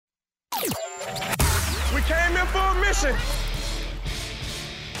We came in for a mission.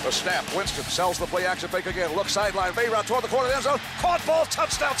 The snap. Winston sells the play action fake again. Look sideline. Bay route toward the corner of the end zone. Caught ball.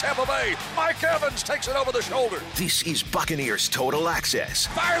 Touchdown Tampa Bay. Mike Evans takes it over the shoulder. This is Buccaneers Total Access.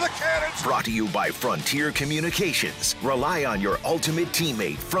 Fire the cannons. Brought to you by Frontier Communications. Rely on your ultimate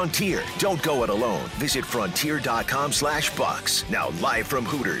teammate, Frontier. Don't go it alone. Visit frontier.com/Bucks. Now live from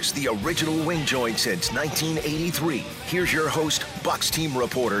Hooters, the original wing joint since 1983. Here's your host, Bucks team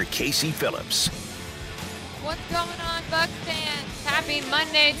reporter Casey Phillips. What's going on, Bucks fans? Happy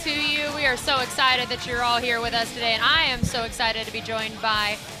Monday to you. We are so excited that you're all here with us today, and I am so excited to be joined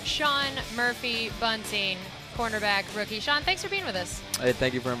by Sean Murphy-Bunting, cornerback rookie. Sean, thanks for being with us. Hey,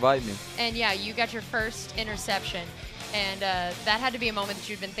 thank you for inviting me. And yeah, you got your first interception, and that had to be a moment that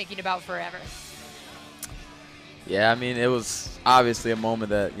you'd been thinking about forever. Yeah, I mean, it was obviously a moment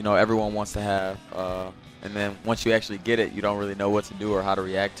that, you know, everyone wants to have. And then once you actually get it, you don't really know what to do or how to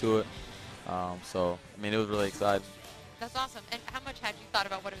react to it. So, I mean, it was really exciting. That's awesome. And how much had you thought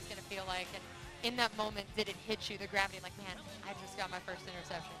about what it was going to feel like? And in that moment, did it hit you, the gravity, like, man, I just got my first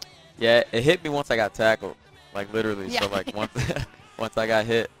interception? Yeah, it hit me once I got tackled, like literally. Yeah. So, like, once I got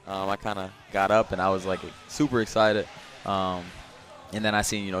hit, I kind of got up and I was, like, super excited. And then I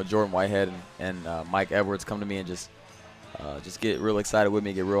seen, you know, Jordan Whitehead and Mike Edwards come to me and just get real excited with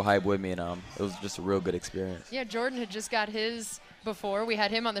me, get real hype with me. And it was just a real good experience. Yeah, Jordan had just got his before. We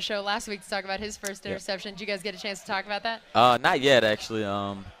had him on the show last week to talk about his first interception. Did you guys get a chance to talk about that? Not yet, actually.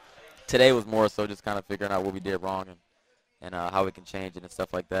 Today was more so just kind of figuring out what we did wrong and how we can change it and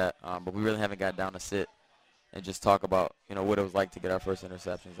stuff like that. But we really haven't got down to sit and just talk about, you know, what it was like to get our first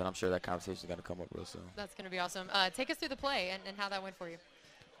interceptions. And I'm sure that conversation is going to come up real soon. That's going to be awesome. Take us through the play and how that went for you.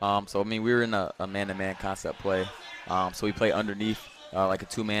 So, I mean, we were in a man-to-man concept play. So we played underneath like a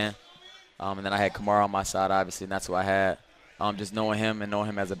two-man. And then I had Kamara on my side, obviously, and that's what I had. Just knowing him and knowing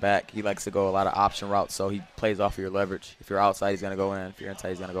him as a back, he likes to go a lot of option routes, so he plays off of your leverage. If you're outside, he's going to go in. If you're inside,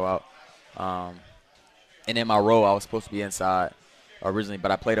 he's going to go out. And in my role, I was supposed to be inside originally,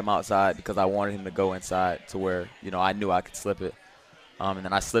 but I played him outside because I wanted him to go inside to where, you know, I knew I could slip it. And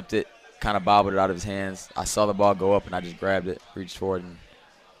then I slipped it, kind of bobbled it out of his hands. I saw the ball go up, and I just grabbed it, reached forward, and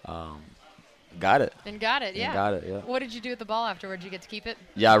got it. And got it, yeah. And got it, yeah. What did you do with the ball afterward? Did you get to keep it?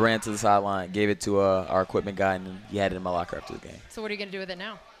 Yeah, I ran to the sideline, gave it to our equipment guy, and he had it in my locker after the game. So what are you going to do with it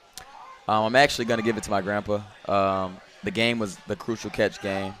now? I'm actually going to give it to my grandpa. The game was the crucial catch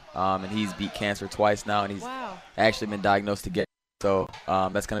game, and he's beat cancer twice now, and he's actually been diagnosed to get. So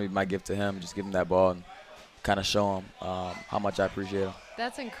that's going to be my gift to him, just give him that ball and kind of show him how much I appreciate him.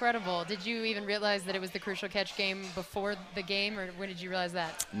 That's incredible. Did you even realize that it was the crucial catch game before the game, or when did you realize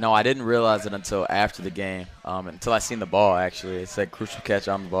that? No, I didn't realize it until after the game, until I seen the ball, actually. It said crucial catch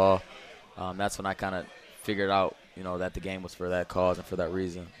on the ball. That's when I kind of figured out, you know, that the game was for that cause and for that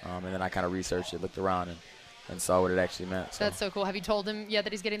reason. And then I kind of researched it, looked around, and saw what it actually meant. So. That's so cool. Have you told him yet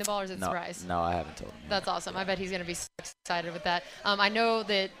that he's getting the ball, or is it a surprise? No, I haven't told him yet. That's awesome. I bet he's going to be so excited with that. I know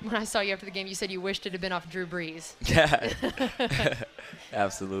that when I saw you after the game, you said you wished it had been off Drew Brees. Yeah,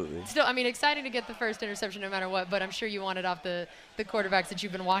 absolutely. Still, I mean, exciting to get the first interception no matter what, but I'm sure you want it off the quarterbacks that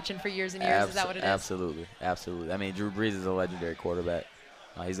you've been watching for years and years. Is that what it is? Absolutely, absolutely. I mean, Drew Brees is a legendary quarterback.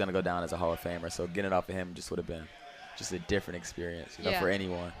 He's going to go down as a Hall of Famer, so getting it off of him just would have been just a different experience, you know, for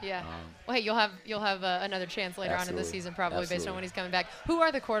anyone. Yeah. Well, hey, you'll have another chance later on in the season, probably based on when he's coming back. Who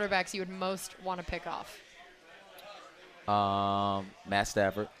are the quarterbacks you would most want to pick off? Matt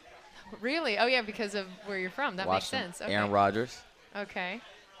Stafford. Really? Oh yeah, because of where you're from. That makes sense. Okay. Aaron Rodgers. Okay.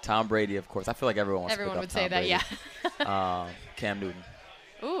 Tom Brady, of course. I feel like everyone wants to pick up Tom Brady. Everyone would say that, yeah. Cam Newton.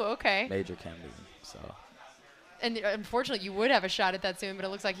 Ooh, okay. Major Cam Newton. So. And unfortunately, you would have a shot at that soon, but it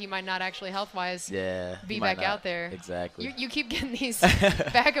looks like he might not actually health-wise be back out there. Exactly. You keep getting these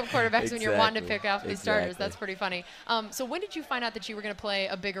backup quarterbacks when you're wanting to pick off these starters. That's pretty funny. So when did you find out that you were going to play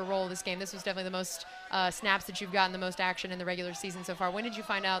a bigger role this game? This was definitely the most snaps that you've gotten, the most action in the regular season so far. When did you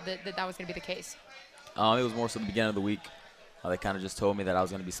find out that was going to be the case? It was more so the beginning of the week. They kind of just told me that I was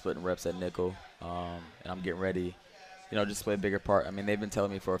going to be splitting reps at nickel, and I'm getting ready, you know, just to play a bigger part. I mean, they've been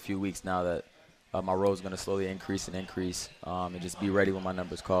telling me for a few weeks now that my role is going to slowly increase and just be ready when my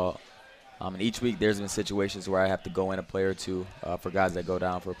number's called. And each week there's been situations where I have to go in a play or two for guys that go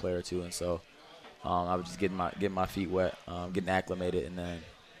down for a play or two. And so I was just getting my feet wet, getting acclimated. And then,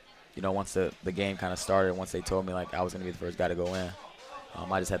 you know, once the game kind of started, once they told me, like, I was going to be the first guy to go in,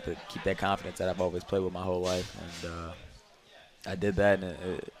 I just had to keep that confidence that I've always played with my whole life. And I did that, and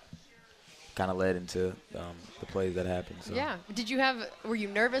it kind of led into the plays that happened. So. Yeah. Were you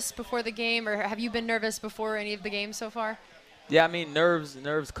nervous before the game, or have you been nervous before any of the games so far? Yeah, I mean, nerves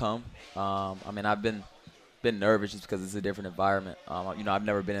come. I mean, I've been been nervous just because it's a different environment. You know, I've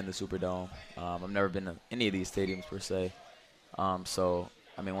never been in the Superdome. I've never been to any of these stadiums per se. So,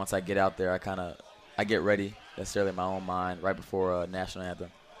 I mean, once I get out there, I get ready necessarily in my own mind right before a national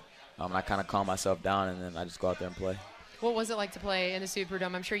anthem. And I kind of calm myself down, and then I just go out there and play. What was it like to play in the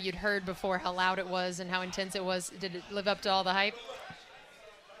Superdome? I'm sure you'd heard before how loud it was and how intense it was. Did it live up to all the hype?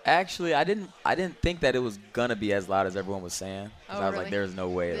 Actually, I didn't think that it was gonna be as loud as everyone was saying. Oh, I was really? like, there's no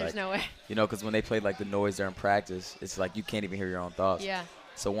way. There's no way. You know, because when they played like the noise during practice, it's like you can't even hear your own thoughts. Yeah.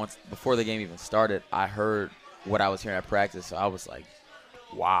 So before the game even started, I heard what I was hearing at practice. So I was like,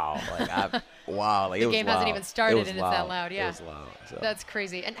 wow, wow, like The it was game hasn't loud. even started It was and it's that loud, yeah. It was loud. So. That's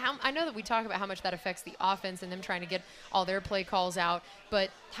crazy. And I know that we talk about how much that affects the offense and them trying to get all their play calls out, but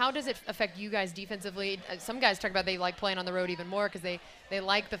how does it affect you guys defensively? Some guys talk about they like playing on the road even more because they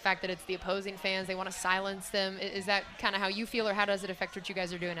like the fact that it's the opposing fans. They want to silence them. Is that kind of how you feel, or how does it affect what you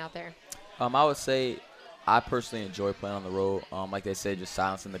guys are doing out there? I would say I personally enjoy playing on the road. Like they say, just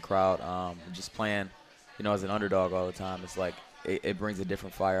silencing the crowd, just playing, you know, as an underdog all the time. It's like it brings a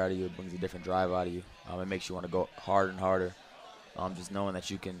different fire out of you. It brings a different drive out of you. It makes you want to go harder and harder. Just knowing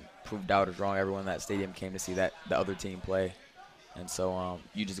that you can prove doubters wrong. Everyone in that stadium came to see the other team play. And so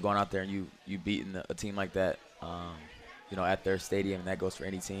you just going out there and you beating a team like that, you know, at their stadium, and that goes for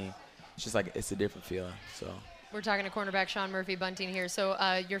any team. It's just like it's a different feeling. So we're talking to cornerback Sean Murphy-Bunting here. So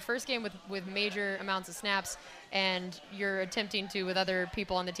your first game with major amounts of snaps, and you're attempting to, with other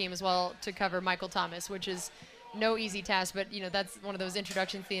people on the team as well, to cover Michael Thomas, which is no easy task. But, you know, that's one of those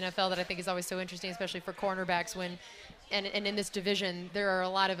introductions to the NFL that I think is always so interesting, especially for cornerbacks and in this division, there are a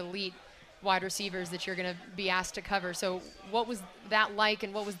lot of elite wide receivers that you're going to be asked to cover. So what was that like,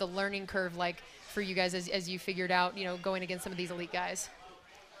 and what was the learning curve like for you guys as you figured out, you know, going against some of these elite guys?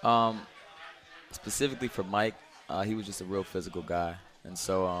 Specifically for Mike, he was just a real physical guy. And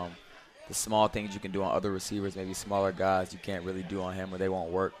so the small things you can do on other receivers, maybe smaller guys, you can't really do on him or they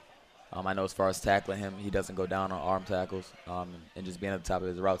won't work. I know as far as tackling him, he doesn't go down on arm tackles. And just being at the top of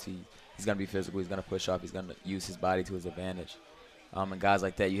his routes, he's going to be physical. He's going to push off. He's going to use his body to his advantage. And guys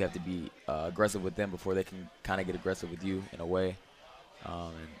like that, you have to be aggressive with them before they can kind of get aggressive with you in a way.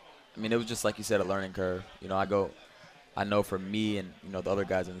 And I mean, it was just like you said, a learning curve. You know, I know for me and, you know, the other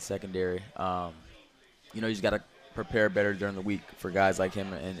guys in the secondary, you know, you just got to prepare better during the week for guys like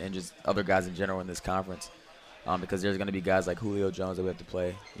him and just other guys in general in this conference. Because there's going to be guys like Julio Jones that we have to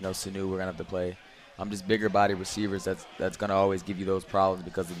play. You know, Sanu we're going to have to play. Just bigger body receivers that's going to always give you those problems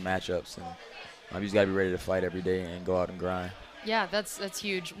because of the matchups. And you just got to be ready to fight every day and go out and grind. Yeah, that's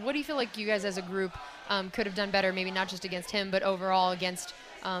huge. What do you feel like you guys as a group could have done better, maybe not just against him, but overall against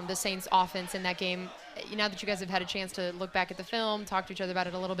the Saints offense in that game? Now that you guys have had a chance to look back at the film, talk to each other about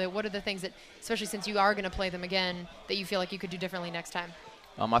it a little bit, what are the things that, especially since you are going to play them again, that you feel like you could do differently next time?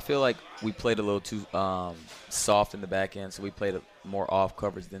 I feel like we played a little too soft in the back end, so we played more off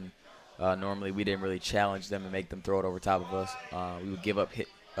coverage than normally. We didn't really challenge them and make them throw it over top of us. We would give up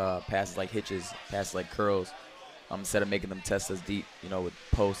passes like hitches, passes like curls, instead of making them test us deep, you know, with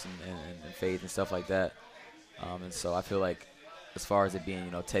posts and fades and stuff like that. And so I feel like as far as it being,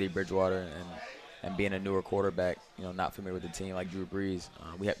 you know, Teddy Bridgewater and being a newer quarterback, you know, not familiar with the team like Drew Brees,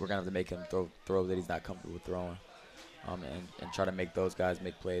 we're going to have to make him throw that he's not comfortable with throwing. And try to make those guys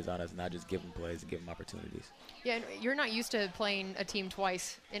make plays on us, not just give them plays and give them opportunities. Yeah, and you're not used to playing a team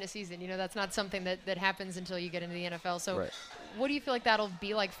twice in a season. You know, that's not something that happens until you get into the NFL. So right. What do you feel like that'll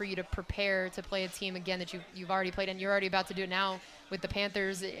be like for you to prepare to play a team again that you've already played, and you're already about to do it now with the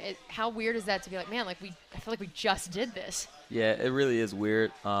Panthers? How weird is that to be like, man, I feel like we just did this? Yeah, it really is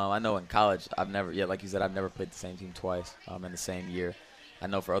weird. I know in college, like you said, I've never played the same team twice in the same year. I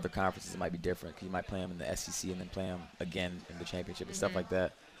know for other conferences it might be different because you might play them in the SEC and then play them again in the championship and stuff like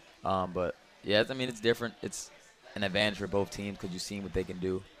that. But, yeah, I mean, it's different. It's an advantage for both teams because you've seen what they can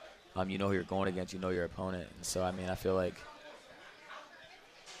do. You know who you're going against. You know your opponent. And so, I mean, I feel like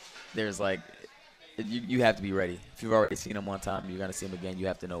there's like you have to be ready. If you've already seen them one time, you're going to see them again. You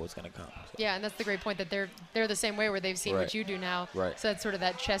have to know what's going to come. So. Yeah, and that's the great point that they're the same way where they've seen what you do now. Right. So that's sort of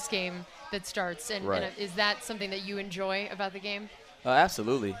that chess game that starts. And is that something that you enjoy about the game?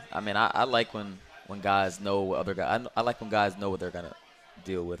 Absolutely. I mean, I like when guys know what other guys. I like when guys know what they're gonna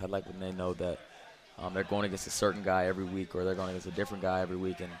deal with. I like when they know that they're going against a certain guy every week, or they're going against a different guy every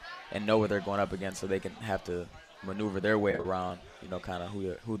week, and know what they're going up against, so they can have to maneuver their way around. You know, kind of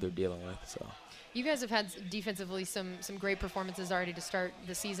who they're dealing with. So. You guys have had defensively some great performances already to start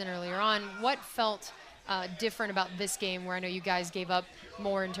the season earlier on. What felt different about this game, where I know you guys gave up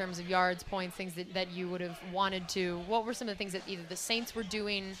more in terms of yards, points, things that you would have wanted to? What were some of the things that either the Saints were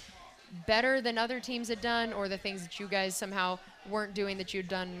doing better than other teams had done, or the things that you guys somehow weren't doing that you'd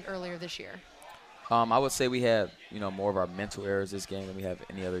done earlier this year? I would say we have, more of our mental errors this game than we have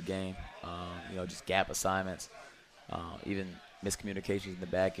any other game. Just gap assignments, even miscommunications in the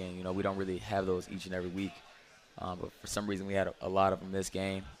back end. We don't really have those each and every week. But for some reason we had a lot of them this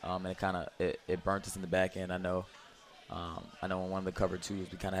game, and it burnt us in the back end. I know in one of the cover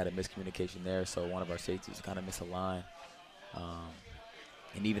twos we kind of had a miscommunication there, so one of our safeties kind of misaligned.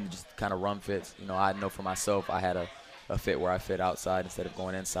 And even just kind of run fits. I know for myself I had a fit where I fit outside instead of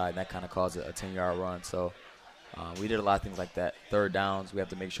going inside, and that kind of caused a 10-yard run. So we did a lot of things like that. Third downs, we have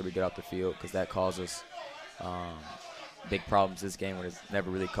to make sure we get off the field because that causes big problems this game when it's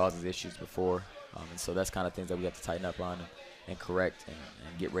never really causes issues before. And so that's kind of things that we have to tighten up on and correct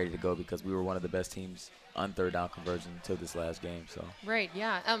and get ready to go because we were one of the best teams on third down conversion until this last game. So Right,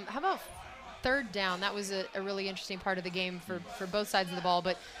 yeah. How about third down? That was a really interesting part of the game for both sides of the ball.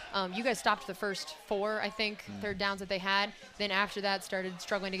 But you guys stopped the first 4, I think, third downs that they had. Then after that started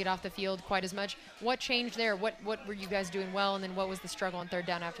struggling to get off the field quite as much. What changed there? What were you guys doing well? And then what was the struggle on third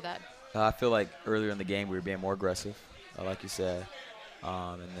down after that? I feel like earlier in the game we were being more aggressive, like you said.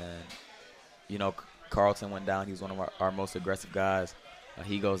 And then, Carlton went down. He was one of our most aggressive guys.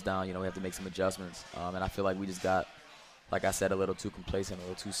 He goes down. We have to make some adjustments. And I feel like we just got, like I said, a little too complacent, a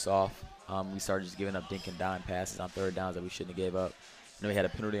little too soft. We started just giving up dink and dime passes on third downs that we shouldn't have gave up. We had a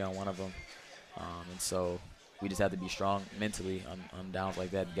penalty on one of them. And so we just have to be strong mentally on downs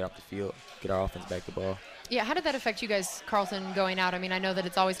like that and get off the field, get our offense back the ball. Yeah, how did that affect you guys, Carlton, going out? I mean, I know that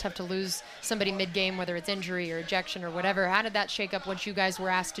it's always tough to lose somebody mid-game, whether it's injury or ejection or whatever. How did that shake up what you guys were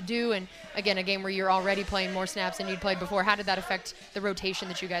asked to do? And, again, a game where you're already playing more snaps than you'd played before. How did that affect the rotation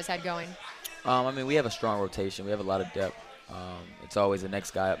that you guys had going? We have a strong rotation. We have a lot of depth. It's always a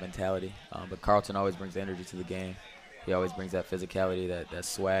next guy up mentality. But Carlton always brings energy to the game. He always brings that physicality, that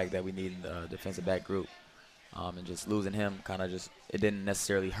swag that we need in the defensive back group. And just losing him it didn't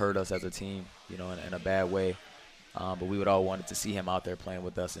necessarily hurt us as a team, in a bad way. But we would all wanted to see him out there playing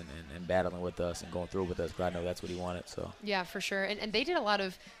with us and battling with us and going through with us because I know that's what he wanted. So yeah, for sure. And they did a lot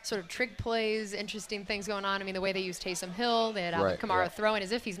of sort of trick plays, interesting things going on. I mean, the way they used Taysom Hill, they had Kamara throwing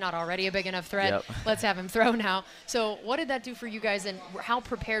as if he's not already a big enough threat. Yep. Let's have him throw now. So what did that do for you guys, and how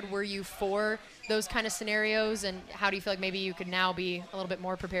prepared were you for those kind of scenarios, and how do you feel like maybe you could now be a little bit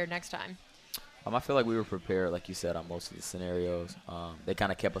more prepared next time? I feel like we were prepared, like you said, on most of the scenarios. They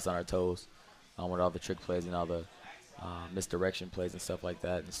kind of kept us on our toes with all the trick plays and all the misdirection plays and stuff like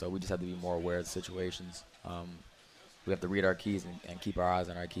that. And so we just have to be more aware of the situations. We have to read our keys and keep our eyes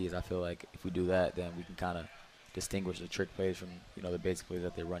on our keys. I feel like if we do that, then we can kind of distinguish the trick plays from, the basic plays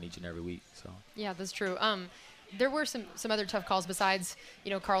that they run each and every week. So yeah, that's true. There were some other tough calls besides,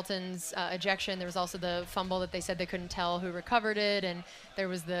 Carlton's ejection. There was also the fumble that they said they couldn't tell who recovered it, and there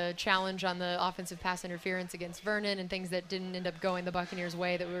was the challenge on the offensive pass interference against Vernon and things that didn't end up going the Buccaneers'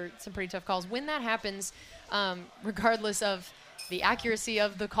 way that were some pretty tough calls. When that happens, regardless of the accuracy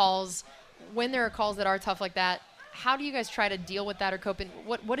of the calls, when there are calls that are tough like that, how do you guys try to deal with that or cope? And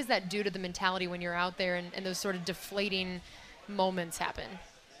what does that do to the mentality when you're out there and those sort of deflating moments happen?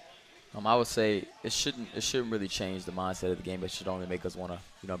 I would say it shouldn't really change the mindset of the game. It should only make us want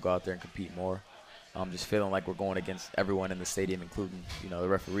to, go out there and compete more. Just feeling like we're going against everyone in the stadium, including, the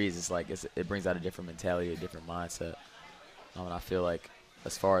referees. It's like it brings out a different mentality, a different mindset. And I feel like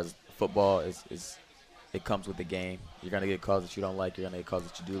as far as football, it comes with the game. You're going to get calls that you don't like. You're going to get calls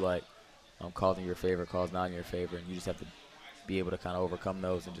that you do like. Calls in your favor, calls not in your favor. And you just have to be able to kind of overcome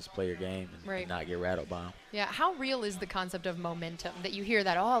those and just play your game and not get rattled by them. Yeah, how real is the concept of momentum? That you hear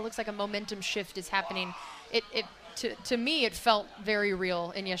that, it looks like a momentum shift is happening. To me, it felt very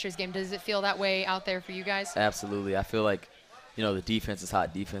real in yesterday's game. Does it feel that way out there for you guys? Absolutely. I feel like, the defense is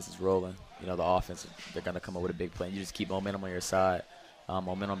hot. Defense is rolling. The offense, they're going to come up with a big play. And you just keep momentum on your side.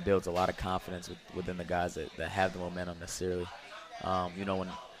 Momentum builds a lot of confidence within the guys that have the momentum necessarily. When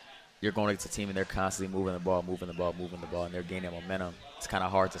you're going against a team and they're constantly moving the ball, and they're gaining momentum, it's kind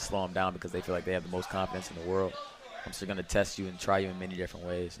of hard to slow them down because they feel like they have the most confidence in the world. So they're going to test you and try you in many different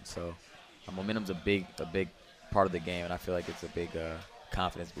ways. And so momentum's a big part of the game, and I feel like it's a big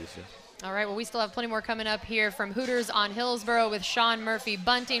confidence booster. All right, well, we still have plenty more coming up here from Hooters on Hillsborough with Sean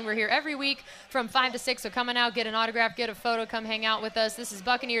Murphy-Bunting. We're here every week from 5 to 6, so come on out, get an autograph, get a photo, come hang out with us. This is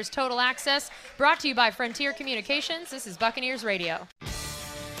Buccaneers Total Access, brought to you by Frontier Communications. This is Buccaneers Radio.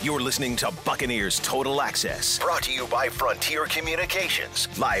 You're listening to Buccaneers Total Access, brought to you by Frontier Communications.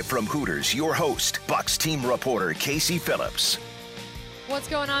 Live from Hooters, your host, Bucs team reporter Casey Phillips. What's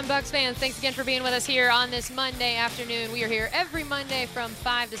going on, Bucs fans? Thanks again for being with us here on this Monday afternoon. We are here every Monday from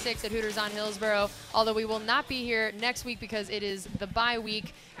 5 to 6 at Hooters on Hillsborough, although we will not be here next week because it is the bye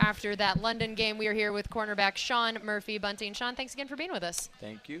week after that London game. We are here with cornerback Sean Murphy-Bunting. Sean, thanks again for being with us.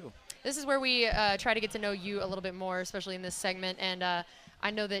 Thank you. This is where we try to get to know you a little bit more, especially in this segment. And I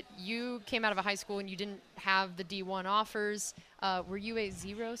know that you came out of a high school and you didn't have the D1 offers. Were you a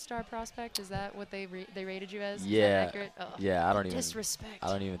 0-star prospect? Is that what they rated you as? Yeah. Is that accurate? Oh, Yeah, I don't even. disrespect. I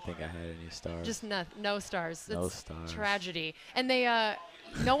don't even think I had any stars. Just no stars. No It's stars. tragedy. And they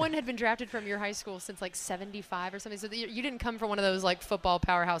no one had been drafted from your high school since like 75 or something. So you didn't come from one of those like football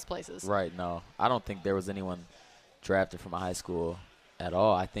powerhouse places. Right. No, I don't think there was anyone drafted from a high school at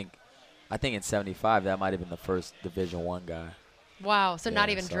all. I think in '75 that might have been the first Division I guy. Wow. So not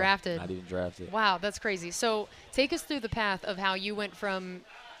Yeah, even so drafted. Not even drafted. Wow, that's crazy. So take us through the path of how you went from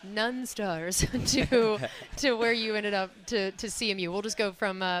none stars to where you ended up to CMU. We'll just go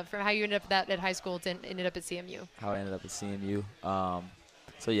from how you ended up at high school to ended up at CMU. How I ended up at CMU.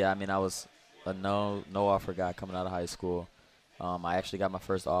 So yeah, I mean, I was a no offer guy coming out of high school. I actually got my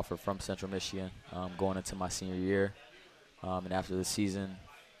first offer from Central Michigan going into my senior year, and after the season,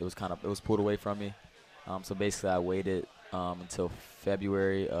 it was pulled away from me. So basically, I waited until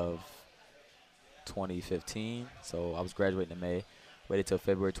February of 2015. So I was graduating in May. Waited till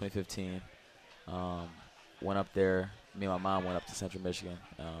February 2015. Went up there. Me and my mom went up to Central Michigan.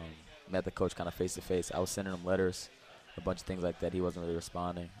 Met the coach kind of face to face. I was sending him letters, a bunch of things like that. He wasn't really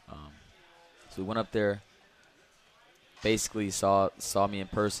responding. So we went up there. Basically saw me in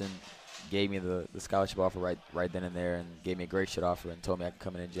person, gave me the scholarship offer right then and there, and gave me a great shit offer and told me I could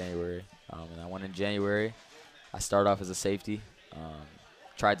come in January. And I went in January. I started off as a safety.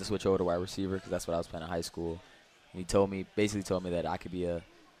 Tried to switch over to wide receiver because that's what I was playing in high school. And he basically told me that I could be an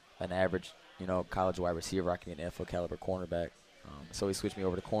average, college wide receiver. I could be an NFL caliber cornerback. So he switched me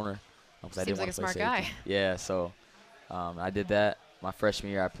over to corner. Seems like a smart guy. Yeah, so I did that. My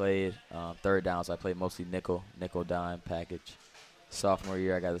freshman year, I played third down, so I played mostly nickel dime package. Sophomore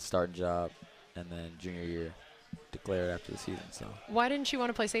year, I got a starting job, and then junior year, declared after the season. So Why didn't you want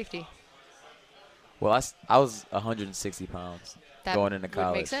to play safety? well, I was 160 pounds That going into would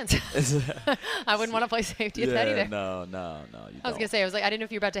college. make sense. I wouldn't want to play safety at that either. No. I was going to say, I didn't know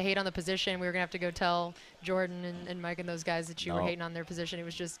if you were about to hate on the position. We were going to have to go tell Jordan and Mike and those guys that you were No. hating on their position. It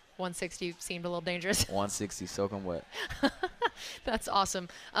was just 160 seemed a little dangerous. 160 soaking wet. That's awesome.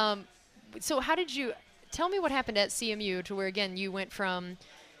 So tell me what happened at CMU to where, again, you went from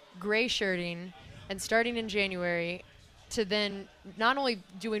gray shirting and starting in January to then not only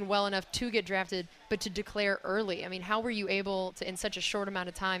doing well enough to get drafted, but to declare early. I mean, how were you able to, in such a short amount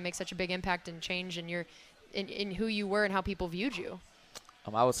of time, make such a big impact and change in who you were and how people viewed you?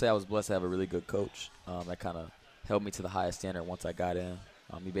 I would say I was blessed to have a really good coach that kind of held me to the highest standard once I got in.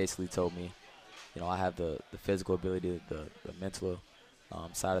 He basically told me, I have the physical ability, the mental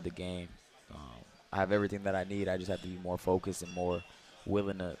side of the game. I have everything that I need. I just have to be more focused and more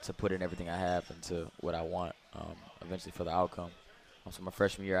willing to put in everything I have into what I want eventually for the outcome. So my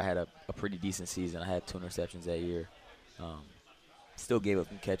freshman year, I had a pretty decent season. I had 2 interceptions that year. Still gave up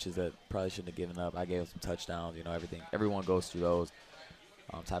some catches that probably shouldn't have given up. I gave up some touchdowns, everything. Everyone goes through those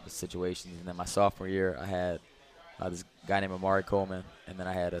type of situations. And then my sophomore year, I had this guy named Amari Coleman, and then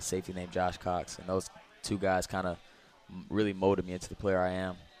I had a safety named Josh Cox. And those two guys kind of really molded me into the player I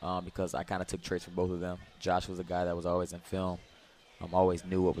am because I kind of took traits from both of them. Josh was a guy that was always in film, always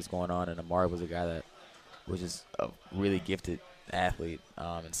knew what was going on, and Amari was a guy that was just a really gifted athlete,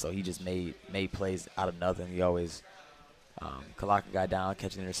 and so he just made plays out of nothing. He always could lock a guy down,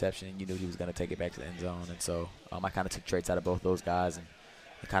 catch an interception, and you knew he was going to take it back to the end zone. And so I kind of took traits out of both those guys, and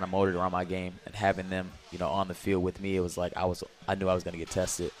it kind of molded around my game. And having them, on the field with me, it was like I knew I was going to get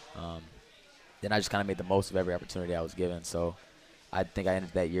tested. Then I just kind of made the most of every opportunity I was given. So I think I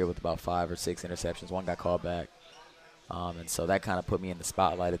ended that year with about 5 or 6 interceptions. One got called back. And so that kind of put me in the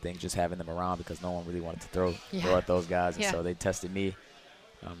spotlight of things, just having them around because no one really wanted to throw at those guys. And so they tested me.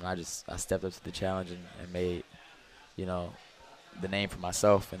 And I stepped up to the challenge and made, the name for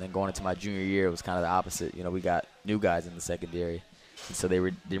myself. And then going into my junior year, it was kind of the opposite. We got new guys in the secondary. And so they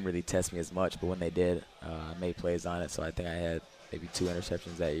didn't really test me as much. But when they did, I made plays on it. So I think I had maybe 2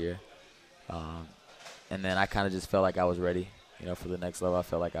 interceptions that year. And then I kind of just felt like I was ready, for the next level. I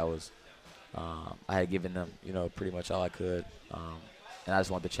felt like I had given them, pretty much all I could. And I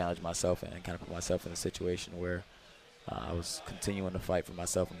just wanted to challenge myself and kind of put myself in a situation where I was continuing to fight for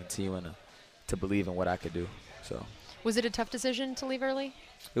myself and continuing to believe in what I could do. So, was it a tough decision to leave early?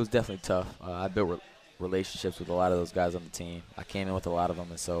 It was definitely tough. I built relationships with a lot of those guys on the team. I came in with a lot of them,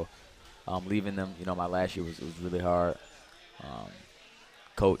 and so leaving them, my last year was really hard.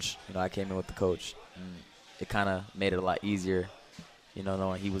 Coach, I came in with the coach, and it kind of made it a lot easier.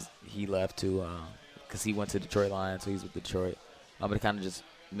 Knowing he left too, because he went to Detroit Lions, so he's with Detroit. But it kind of just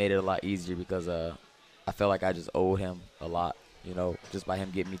made it a lot easier because I felt like I just owed him a lot, You know, just by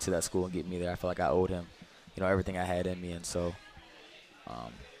him getting me to that school and getting me there, I felt like I owed him, you know, everything I had in me. And so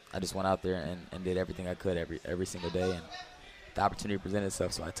I just went out there and did everything I could every single day. And the opportunity presented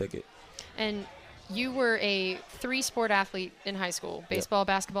itself, so I took it. And you were a 3-sport athlete in high school: baseball,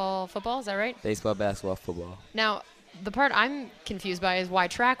 basketball, football. Is that right? Baseball, basketball, football. Now, the part I'm confused by is why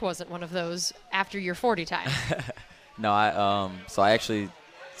track wasn't one of those after your 40 time. No, so I actually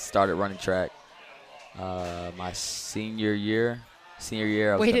started running track my senior year.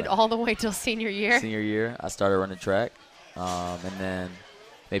 I was Waited all the way till senior year? Senior year, I started running track. And then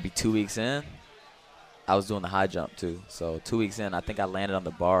maybe 2 weeks in, I was doing the high jump too. So 2 weeks in, I think I landed on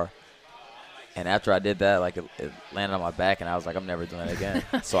the bar. And after I did that, like it landed on my back, and I was like, I'm never doing it again.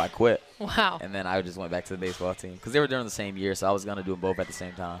 So I quit. Wow. And then I just went back to the baseball team because they were during the same year, so I was going to do them both at the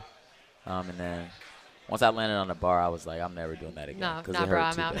same time. And then once I landed on the bar, I was like, I'm never doing that again. No, because nah, it bro, hurt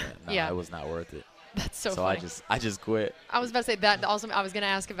I'm too out. bad. No, Yeah. it was not worth it. That's so So funny. I just quit. I was about to say that also. I was going to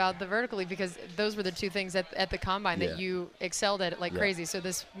ask about the vertically, because those were the two things at the combine that Yeah. you excelled at like Yeah. crazy. So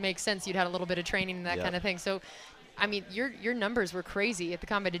this makes sense. You'd had a little bit of training and that Yeah. kind of thing. So, I mean, your numbers were crazy at the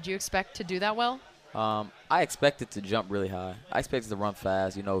combine. Did you expect to do that well? I expected to jump really high. I expected to run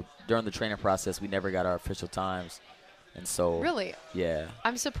fast. You know, during the training process, we never got our official times. And so. Really? Yeah.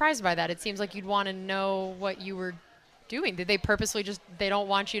 I'm surprised by that. It seems like you'd want to know what you were doing. Did they purposely they don't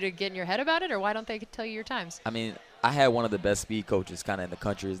want you to get in your head about it, or why don't they tell you your times? I mean, I had one of the best speed coaches kind of in the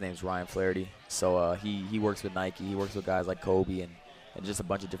country. His name's Ryan Flaherty. So he works with Nike. He works with guys like Kobe and just a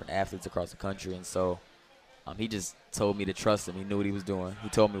bunch of different athletes across the country. And so he just told me to trust him. He knew what he was doing. He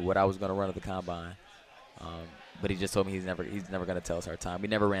told me what I was going to run at the combine. But he just told me he's never going to tell us our time. We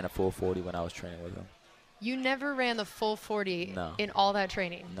never ran a full 40 when I was training with him. You never ran the full 40 No. in all that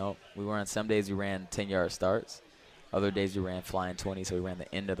training? Nope. Some days we ran 10-yard starts. Other days we ran flying 20, so we ran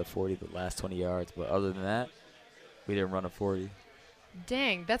the end of the 40, the last 20 yards. But other than that, we didn't run a 40.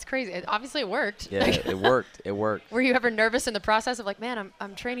 Dang, that's crazy. Obviously, it worked. Yeah, it worked. It worked. Were you ever nervous in the process of like, man,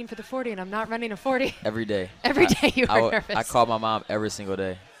 I'm training for the 40 and I'm not running a 40? Every day. Every day you were nervous. I called my mom every single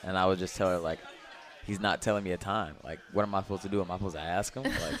day, and I would just tell her, like, he's not telling me a time. Like, what am I supposed to do? Am I supposed to ask him?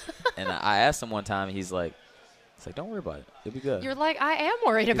 Like, and I asked him one time, and he's like, don't worry about it. You'll be good. You're like, I am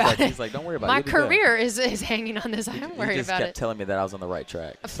worried about it. He's like, don't worry about it. My You'll be good." career is hanging on this. I am worried He just about kept it. telling me that I was on the right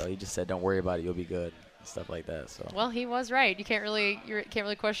track. So he just said, don't worry about it. You'll be good. And stuff like that. So. Well, he was right. You can't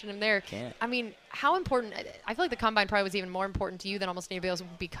really question him there. Can't. I mean, how important? I feel like the combine probably was even more important to you than almost anybody else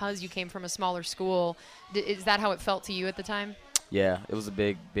because you came from a smaller school. Is that how it felt to you at the time? Yeah, it was a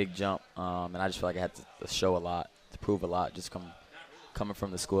big jump, and I just felt like I had to show a lot, to prove a lot. Just coming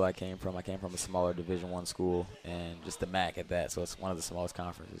from the school I came from a smaller Division I school, and just the MAC at that. So it's one of the smallest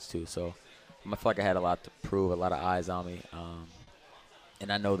conferences too. So I feel like I had a lot to prove, a lot of eyes on me.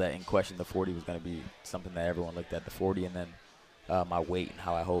 And I know that in question, the 40 was going to be something that everyone looked at, the 40, and then my weight and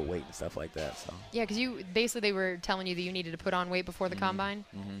how I hold weight and stuff like that. So. Yeah, because they were telling you that you needed to put on weight before the combine.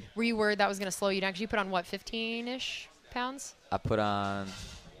 Mm-hmm. Were you worried that was going to slow you down? Because you put on, what, 15-ish pounds? I put on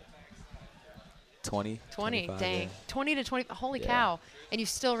 20. 20, dang. Yeah. 20 to 20, holy Yeah. cow. And you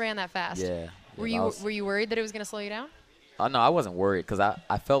still ran that fast. Yeah. Were Yeah, you worried that it was going to slow you down? No, I wasn't worried because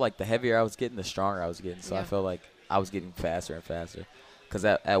I felt like the heavier I was getting, the stronger I was getting. So Yeah. I felt like I was getting faster and faster. Because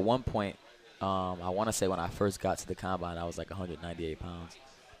at one point, I want to say when I first got to the combine, I was like 198 pounds.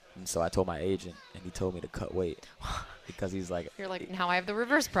 And so I told my agent, and he told me to cut weight because he's like, You're like, now I have the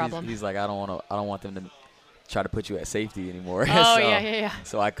reverse problem. He's like, I don't want them to try to put you at safety anymore. Oh, so, yeah.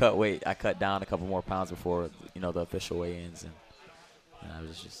 So I cut weight. I cut down a couple more pounds before the official weigh-ins, and I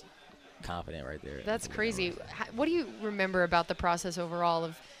was just confident right there. That's crazy. What do you remember about the process overall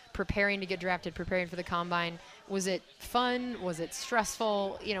of preparing to get drafted, preparing for the combine? Was it fun? Was it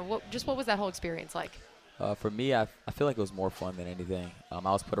stressful? What was that whole experience like? For me, I feel like it was more fun than anything. I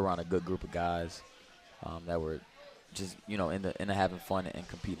was put around a good group of guys that were just into having fun and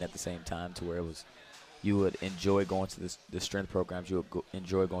competing at the same time, to where it was you would enjoy going to the strength programs, you would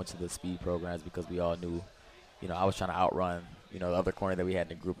enjoy going to the speed programs, because we all knew, I was trying to outrun the other corner that we had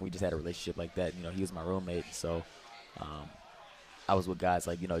in the group. We just had a relationship like that. He was my roommate, so I was with guys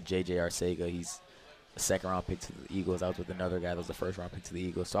like J.J. Arcega. He's a second-round pick to the Eagles. I was with another guy that was a first-round pick to the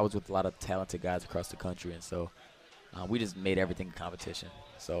Eagles. So I was with a lot of talented guys across the country, and so we just made everything a competition.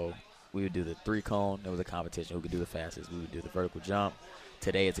 So we would do the 3-cone. It was a competition. Who could do the fastest? We would do the vertical jump.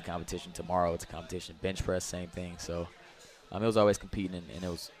 Today it's a competition. Tomorrow it's a competition. Bench press, same thing. So it was always competing, and it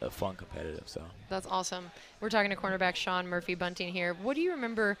was a fun competitive. So That's awesome. We're talking to cornerback Sean Murphy-Bunting here. What do you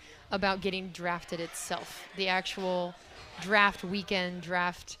remember about getting drafted itself, the actual draft weekend,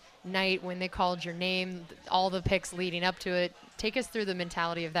 draft night when they called your name, all the picks leading up to it? Take us through the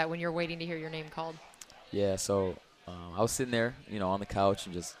mentality of that when you're waiting to hear your name called. Yeah, so I was sitting there, on the couch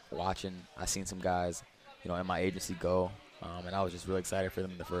and just watching. I seen some guys, in my agency go, and I was just really excited for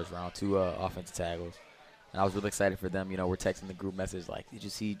them in the first round, 2 offensive tackles. And I was really excited for them. We're texting the group message like, did you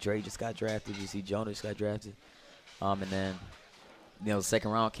see Dre just got drafted? Did you see Jonah just got drafted? And then, the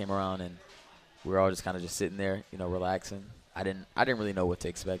second round came around, and we were all just kind of just sitting there, relaxing. I didn't really know what to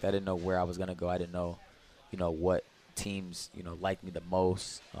expect. I didn't know where I was going to go. I didn't know, what teams, liked me the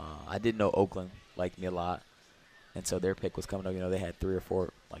most. I did know Oakland liked me a lot. And so their pick was coming up. They had 3 or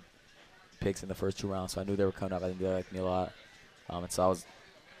 4, picks in the first 2 rounds. So I knew they were coming up. I think they liked me a lot. And so I was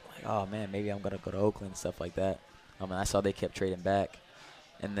like, oh, man, maybe I'm going to go to Oakland and stuff like that. And I saw they kept trading back.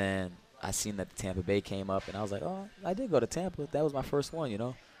 And then I seen that the Tampa Bay came up. And I was like, oh, I did go to Tampa. That was my first one,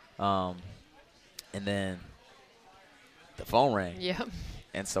 And then the phone rang. Yep.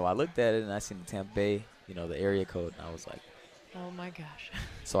 And so I looked at it, and I seen the Tampa Bay, the area code. And I was like, oh, my gosh.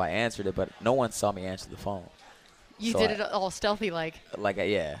 So I answered it, but no one saw me answer the phone. You So did it all stealthy-like.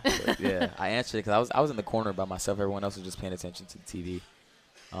 Yeah. Yeah. I answered it because I was in the corner by myself. Everyone else was just paying attention to the TV.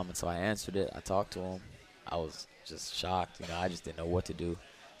 And so I answered it. I talked to him. I was just shocked. I just didn't know what to do.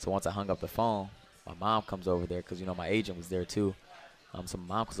 So once I hung up the phone, my mom comes over there because, my agent was there too. So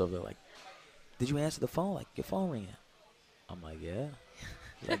my mom comes over there like, did you answer the phone? Like, your phone ringing. I'm like, yeah.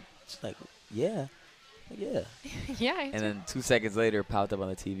 She's like, yeah. Like, yeah. Yeah. And then 2 seconds later, it popped up on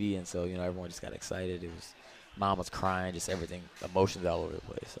the TV. And so, everyone just got excited. Mom was crying, just everything, emotions all over the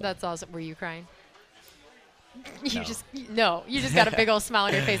place. So. That's awesome. Were you crying? No. You just got a big old smile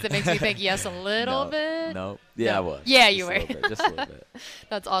on your face that makes me think yes a little bit. No. Yeah, No. I was. Yeah, Just you a were. little bit, just a little bit.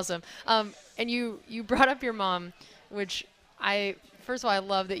 That's awesome. And you brought up your mom, which first of all, I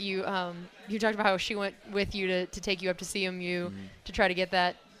love that you talked about how she went with you to take you up to CMU to try to get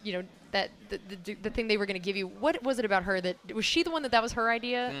that, that the thing they were going to give you. What was it about her was she the one that was her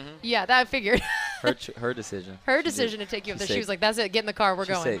idea? Mm-hmm. Yeah, that I figured. Her decision. Her decision to take you up there. She was like, "That's it. Get in the car. We're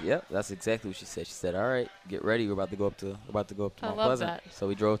going." She said, "Yep, that's exactly what she said." She said, "All right, get ready. We're about to go up to I Mount love Pleasant." that. So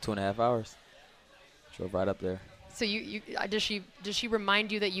we drove 2.5 hours. Drove right up there. So does she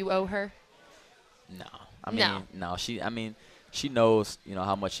remind you that you owe her? No, no. She knows,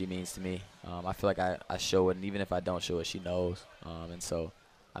 how much she means to me. I feel like I show it, and even if I don't show it, she knows. And so,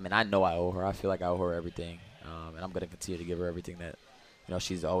 I know I owe her. I feel like I owe her everything, and I'm gonna continue to give her everything that,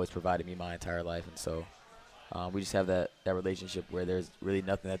 she's always provided me my entire life. And so, we just have that relationship where there's really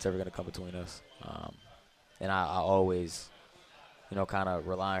nothing that's ever gonna come between us. And I always, kind of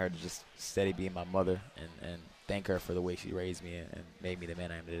rely on her to just steady being my mother and thank her for the way she raised me and made me the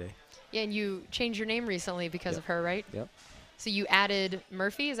man I am today. Yeah, and you changed your name recently because of her, right? Yep. So you added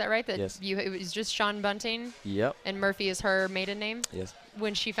Murphy, is that right? Yes. It was just Sean Bunting? Yep. And Murphy is her maiden name? Yes.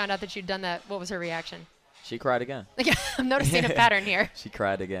 When she found out that you'd done that, what was her reaction? She cried again. I'm noticing a pattern here. She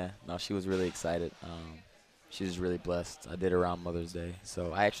cried again. No, she was really excited. She was really blessed. I did it around Mother's Day.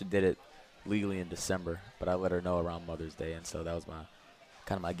 So I actually did it legally in December, but I let her know around Mother's Day. And so that was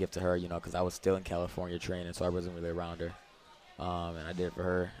my gift to her, because I was still in California training, so I wasn't really around her. And I did it for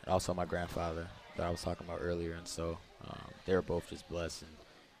her, and also my grandfather that I was talking about earlier. And so they were both just blessed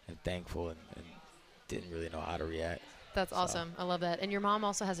and thankful and didn't really know how to react. That's awesome. I love that. And your mom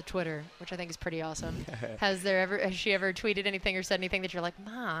also has a Twitter, which I think is pretty awesome. Has she ever tweeted anything or said anything that you're like,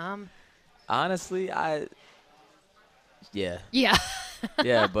 Mom? Honestly, yeah. Yeah.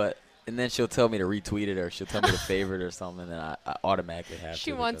 Yeah, but and then she'll tell me to retweet it or she'll tell me to favorite or something, and I automatically have to.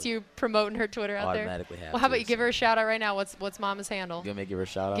 She wants you promoting her Twitter out there. Automatically have. Well, how to, about you give her a shout out right now? What's Mama's handle? You want me to give her a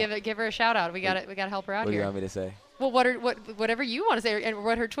shout out? Give her a shout out. We got to help her out What do here. you want me to say? Well, whatever you want to say, and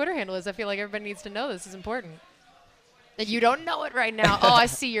what her Twitter handle is. I feel like everybody needs to know this is important. And you don't know it right now. Oh, I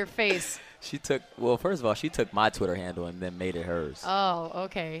see your face. First of all, she took my Twitter handle and then made it hers. Oh,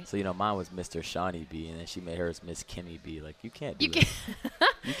 okay. So, mine was Mr. Shawnee B, and then she made hers Miss Kimmy B. Like, you can't do that.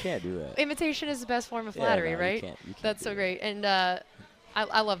 You can't do that. Imitation is the best form of flattery, right? You can't That's so great. And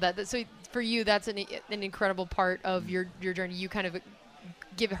I love that. So for you, that's an incredible part of your journey. You kind of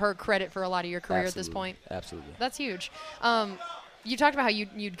give her credit for a lot of your career at this point. Absolutely. That's huge. You talked about how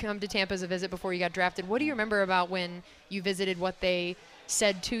you'd come to Tampa as a visit before you got drafted. What do you remember about when you visited, what they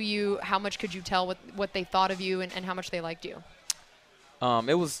said to you? How much could you tell what they thought of you and how much they liked you?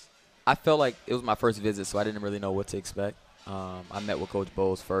 I felt like it was my first visit, so I didn't really know what to expect. I met with Coach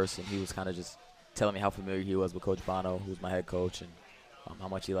Bowles first, and he was kind of just telling me how familiar he was with Coach Bono, who's my head coach, and how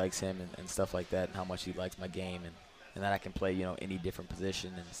much he likes him and stuff like that, and how much he likes my game, and that I can play, any different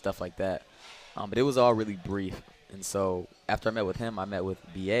position and stuff like that. But it was all really brief. And so after I met with him, I met with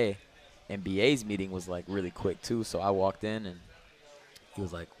B.A., and B.A.'s meeting was, like, really quick, too. So I walked in, and he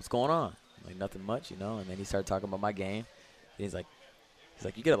was like, what's going on? I'm like, nothing much, And then he started talking about my game. And he's like,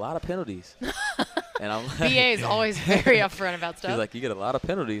 you get a lot of penalties. And I'm like, BA is always very upfront about stuff. he's like, you get a lot of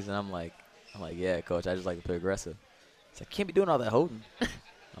penalties. And I'm like, yeah, coach, I just like to play aggressive. He's like, can't be doing all that holding.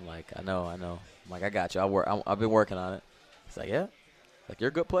 I'm like, I know. I'm like, I got you. I've been working on it. He's like, yeah. Like, you're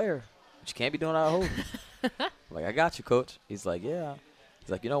a good player, but you can't be doing all that holding. I'm like, I got you, coach. He's like, yeah. He's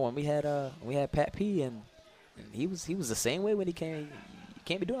like, when we had Pat P and he was the same way when he came. You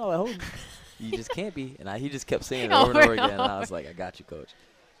can't be doing all that holding. You just can't be. And he just kept saying it over and over again. And I was like, I got you, coach.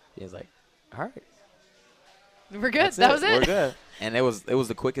 He was like, all right. We're good. That was it. We're good. And it was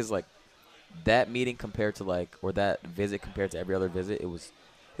the quickest, like, that meeting compared to, like, or that visit compared to every other visit. It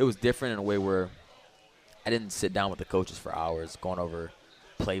was different in a way where I didn't sit down with the coaches for hours going over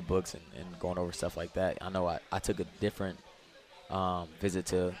playbooks and going over stuff like that. I know I took a different visit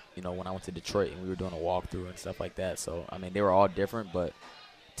to, when I went to Detroit and we were doing a walkthrough and stuff like that. So, I mean, they were all different, but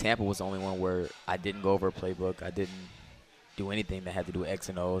Tampa was the only one where I didn't go over a playbook. I didn't do anything that had to do with X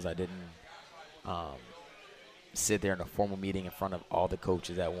and O's. I didn't sit there in a formal meeting in front of all the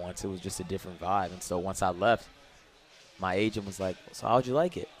coaches at once. It was just a different vibe. And so once I left, my agent was like, so how'd you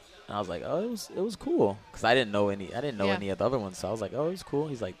like it? And I was like, oh, it was cool. Because I didn't know any of the other ones. So I was like, oh, it was cool.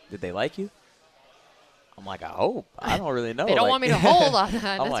 He's like, did they like you? I'm like, I hope. I don't really know. They don't want me to hold on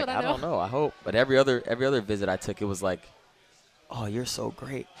that. I'm That's like, what I know. don't know. I hope. But every other visit I took, it was like, oh, you're so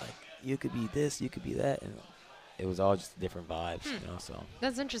great. Like, you could be this, you could be that. And it was all just different vibes, so.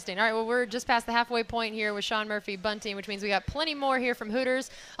 That's interesting. All right, well, we're just past the halfway point here with Sean Murphy Bunting, which means we got plenty more here from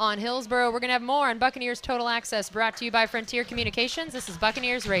Hooters on Hillsborough. We're going to have more on Buccaneers Total Access, brought to you by Frontier Communications. This is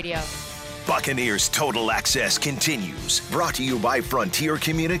Buccaneers Radio. Buccaneers Total Access continues. Brought to you by Frontier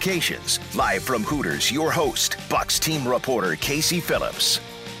Communications. Live from Hooters, your host, Bucs team reporter Casey Phillips.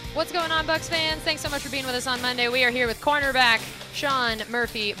 What's going on, Bucs fans? Thanks so much for being with us on Monday. We are here with cornerback Sean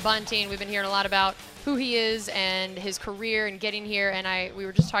Murphy Bunting. We've been hearing a lot about who he is and his career and getting here, and we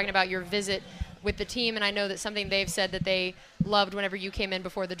were just talking about your visit with the team, and I know that something they've said that they loved whenever you came in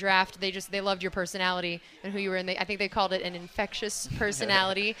before the draft, they loved your personality and who you were, and I think they called it an infectious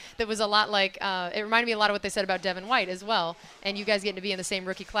personality that was a lot like, it reminded me a lot of what they said about Devin White as well, and you guys getting to be in the same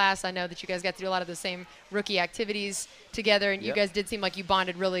rookie class. I know that you guys got to do a lot of the same rookie activities together, and you guys did seem like you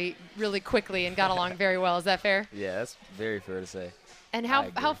bonded really, really quickly and got along very well. Is that fair? Yeah, that's very fair to say. And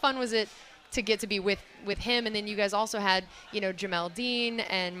how fun was it to get to be with him, and then you guys also had, Jamel Dean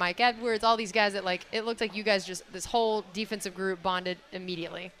and Mike Edwards, all these guys that, like, it looked like you guys just, this whole defensive group bonded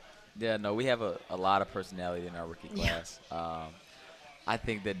immediately. Yeah, no, we have a lot of personality in our rookie class. I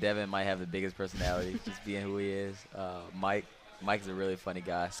think that Devin might have the biggest personality, just being who he is. Mike's a really funny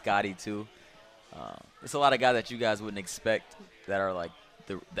guy. Scotty, too. It's a lot of guys that you guys wouldn't expect that are, like,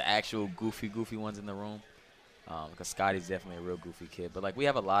 the actual goofy ones in the room. Because Scotty's definitely a real goofy kid. But, like, we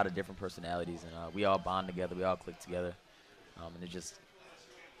have a lot of different personalities, and we all bond together. We all click together. And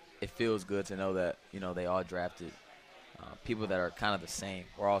it feels good to know that, they all drafted people that are kind of the same.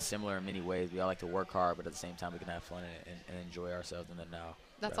 We're all similar in many ways. We all like to work hard, but at the same time we can have fun and enjoy ourselves in the now.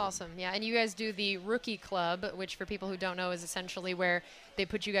 That's awesome. Yeah, and you guys do the Rookie Club, which for people who don't know is essentially where they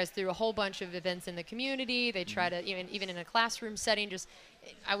put you guys through a whole bunch of events in the community. They try to, even in a classroom setting,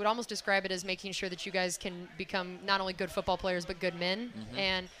 I would almost describe it as making sure that you guys can become not only good football players but good men.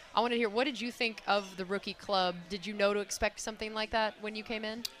 And I want to hear, what did you think of the Rookie Club? Did you know to expect something like that when you came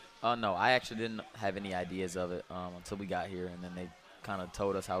in? No, I actually didn't have any ideas of it until we got here, and then they kind of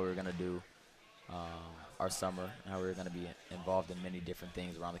told us how we were going to do our summer, and how we were going to be involved in many different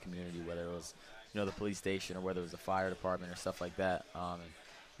things around the community, whether it was, the police station or whether it was the fire department or stuff like that.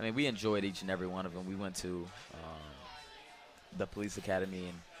 We enjoyed each and every one of them. We went to the police academy,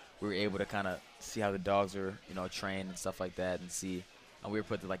 and we were able to kind of see how the dogs are, trained and stuff like that, and see. And we were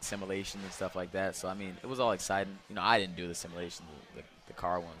put to, like, simulations and stuff like that. So, it was all exciting. I didn't do the simulations, the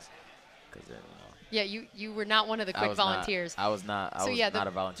car ones, because Yeah, you were not one of the quick volunteers. I was not. I was not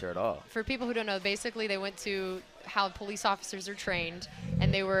a volunteer at all. For people who don't know, basically they went to how police officers are trained,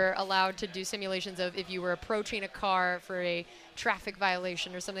 and they were allowed to do simulations of if you were approaching a car for a traffic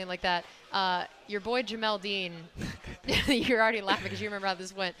violation or something like that. Your boy Jamel Dean, you're already laughing because you remember how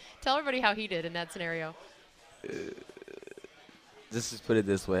this went. Tell everybody how he did in that scenario. Just put it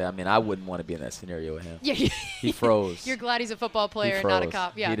this way. I wouldn't want to be in that scenario with him. Yeah, he froze. You're glad he's a football player and not a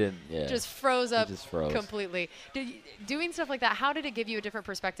cop. Yeah, he didn't. Yeah, just froze up. He just froze completely. Doing stuff like that, how did it give you a different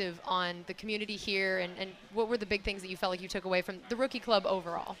perspective on the community here, and what were the big things that you felt like you took away from the Rookie Club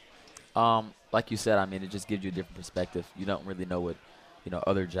overall? Like you said, it just gives you a different perspective. You don't really know what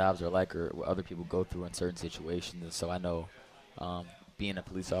other jobs are like or what other people go through in certain situations. And so I know, being a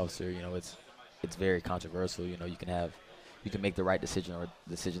police officer, it's very controversial. You can make the right decision or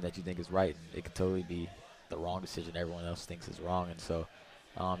the decision that you think is right. And it could totally be the wrong decision everyone else thinks is wrong. And so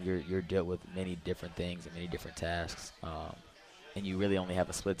you're dealt with many different things and many different tasks, and you really only have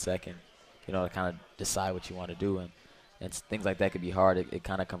a split second, you know, to kind of decide what you want to do, and things like that could be hard. It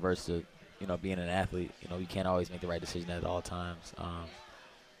kind of converts to, you know, being an athlete. You know, you can't always make the right decision at all times.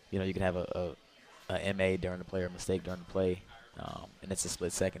 You know, you can have a MA during the play or a mistake during the play, and it's a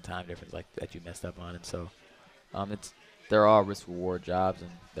split second time difference like that you messed up on, and so they're all risk reward jobs,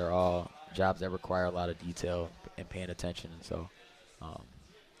 and they're all jobs that require a lot of detail and paying attention, and so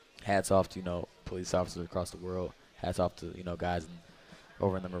hats off to, you know, police officers across the world. Hats off to, you know, guys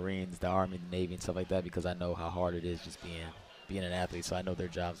over in the Marines, the Army, the Navy, and stuff like that, because I know how hard it is just being an athlete. So I know their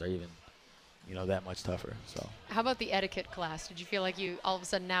jobs are even, you know, that much tougher. So how about the etiquette class? Did you feel like you all of a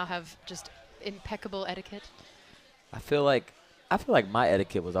sudden now have just impeccable etiquette? I feel like my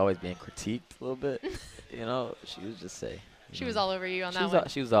etiquette was always being critiqued a little bit. You know, she was just say. She was all over you on that one.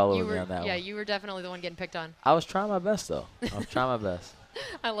 She was all over me on that one. Yeah, you were definitely the one getting picked on. I was trying my best, though. I was trying my best.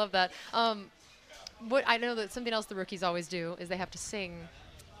 I love that. What I know that something else the rookies always do is they have to sing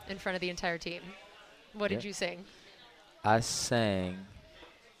in front of the entire team. What did you sing? I sang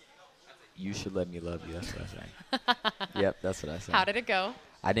 "You Should Let Me Love You." That's what I sang. Yep, that's what I sang. How did it go?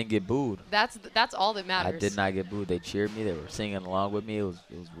 I didn't get booed. That's all that matters. I did not get booed. They cheered me. They were singing along with me. It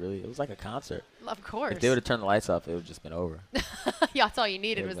was like a concert. Of course. If they would have turned the lights off, it would have just been over. Yeah, that's all you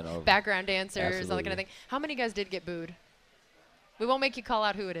needed was background dancers, Absolutely. all that kind of thing. How many guys did get booed? We won't make you call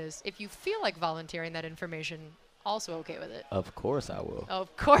out who it is. If you feel like volunteering that information, also okay with it. Of course I will.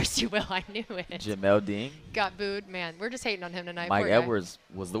 Of course you will. I knew it. Jamel Dean got booed. Man, we're just hating on him tonight. Mike Edwards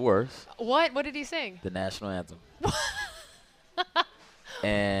was the worst. What? What did he sing? The national anthem.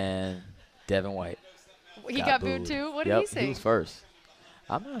 And Devin White. He got booed too? What did he sing? He was first.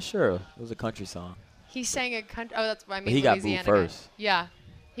 I'm not sure. It was a country song. He sang a country. Oh, that's what I mean. But he got Louisiana booed first. Guy. Yeah.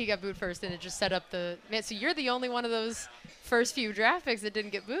 He got booed first, and it just set up the – man, so you're the only one of those first few draft picks that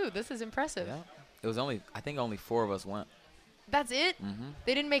didn't get booed. This is impressive. Yeah. It was I think only 4 of us went. That's it? Mm-hmm.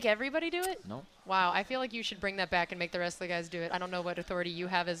 They didn't make everybody do it? No. Wow. I feel like you should bring that back and make the rest of the guys do it. I don't know what authority you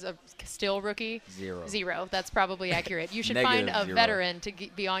have as a still rookie. Zero. That's probably accurate. You should find a veteran to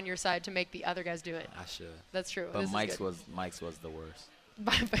be on your side to make the other guys do it. I should. That's true. But Mike's was the worst.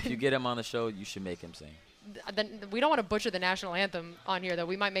 If you get him on the show, you should make him sing. Then we don't want to butcher the national anthem on here, though.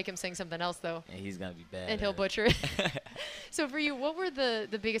 We might make him sing something else, though. And he's going to be bad. And he'll butcher it. So for you, what were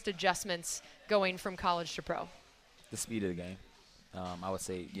the biggest adjustments going from college to pro? The speed of the game. I would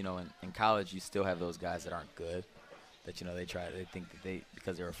say, you know, in college, you still have those guys that aren't good, that, you know, they think that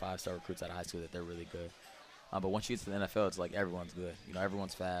because they were 5-star recruits out of high school, that they're really good. But once you get to the NFL, it's like everyone's good. You know,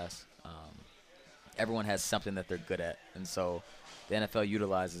 everyone's fast. Everyone has something that they're good at. And so the NFL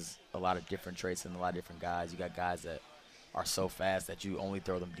utilizes a lot of different traits and a lot of different guys. You got guys that are so fast that you only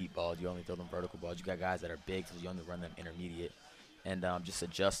throw them deep balls. You only throw them vertical balls. You got guys that are big, so you only run them intermediate. And just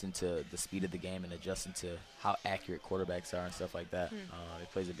adjusting to the speed of the game and adjusting to how accurate quarterbacks are and stuff like that.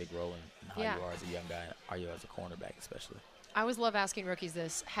 It plays a big role in how you are as a young guy, how you are as a cornerback especially. I always love asking rookies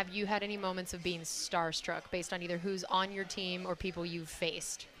this. Have you had any moments of being starstruck based on either who's on your team or people you've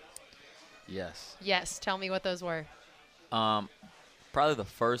faced? Yes. Yes. Tell me what those were. Probably the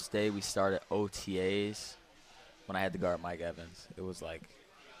first day we started OTAs when I had to guard Mike Evans. It was like,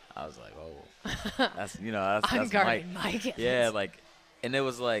 I was like, oh, that's, you know, that's guarding Mike Evans. Yeah, like, and it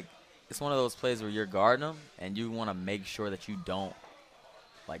was like, it's one of those plays where you're guarding him and you want to make sure that you don't,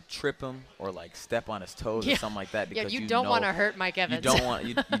 like, trip him or, like, step on his toes or something like that. Because you don't want to hurt Mike Evans. You don't want,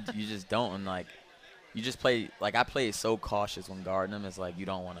 you just don't, and, like, you just play, like, I play so cautious when guarding him. It's like you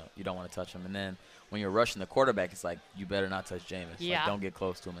don't want to touch him. And then when you're rushing the quarterback, it's like you better not touch Jameis. Yeah. Like, don't get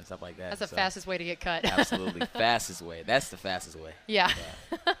close to him and stuff like that. That's the fastest way to get cut. Absolutely. Fastest way. That's the fastest way. Yeah.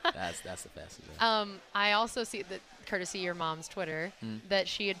 That's the fastest way. I also see that, courtesy your mom's Twitter, that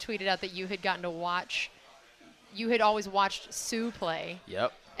she had tweeted out that you had gotten to watch, you had always watched Sue play.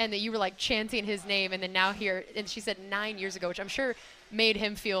 Yep. And that you were, like, chanting his name, and then now here, and she said 9 years ago, which I'm sure made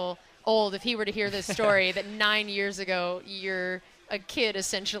him feel old if he were to hear this story, that 9 years ago you're a kid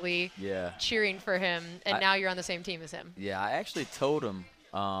essentially cheering for him, and now you're on the same team as him. Yeah, I actually told him,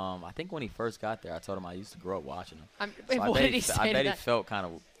 I think when he first got there, I told him I used to grow up watching him. What did he say? I bet he felt kind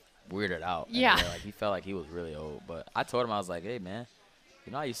of weirded out. Yeah. Like, he felt like he was really old. But I told him, I was like, hey, man,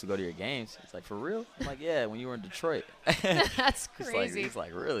 you know I used to go to your games. He's like, for real? I'm like, yeah, when you were in Detroit. That's crazy. He's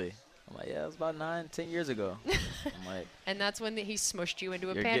like, really? I'm like, yeah, it was about 9-10 years ago. I'm like, and that's when he smushed you into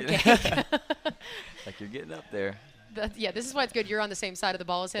a pancake. Like, you're getting up there. This is why it's good you're on the same side of the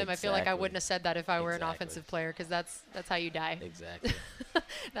ball as him. Exactly. I feel like I wouldn't have said that if I were an offensive player, because that's how you die. Exactly.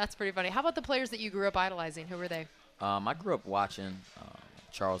 That's pretty funny. How about the players that you grew up idolizing? Who were they? I grew up watching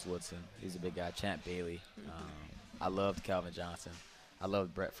Charles Woodson. He's a big guy. Champ Bailey. I loved Calvin Johnson. I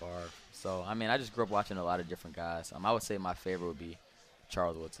loved Brett Favre. So, I mean, I just grew up watching a lot of different guys. I would say my favorite would be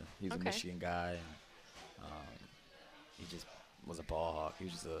Charles Woodson. He's a Michigan guy, and he just was a ball hawk. He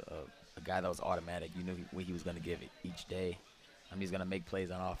was just a guy that was automatic. You knew what he was going to give it each day. I mean, he's going to make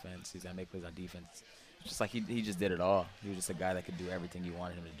plays on offense. He's going to make plays on defense. Just like he just did it all. He was just a guy that could do everything you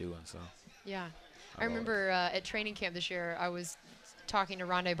wanted him to do. And so, yeah. I remember at training camp this year, I was talking to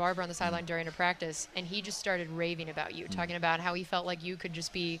Rondé Barber on the sideline during a practice, and he just started raving about you, talking about how he felt like you could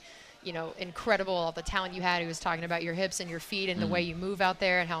just be, you know, incredible, all the talent you had. He was talking about your hips and your feet and the way you move out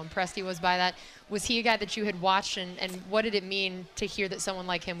there and how impressed he was by that. Was he a guy that you had watched, and what did it mean to hear that someone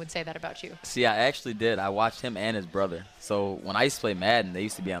like him would say that about you? See, I actually did. I watched him and his brother. So when I used to play Madden, they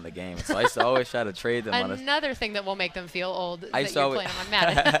used to be on the game. So I used to always try to trade them. Another thing that will make them feel old I that you're playing on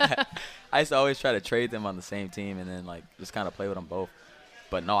Madden. I used to always try to trade them on the same team and then, like, just kind of play with them both.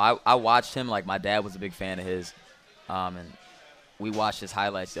 But, no, I watched him. Like, my dad was a big fan of his. And we watched his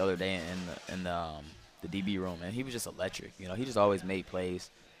highlights the other day in the DB room, and he was just electric. You know, he just always made plays.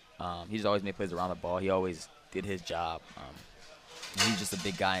 He just always made plays around the ball. He always did his job. He's just a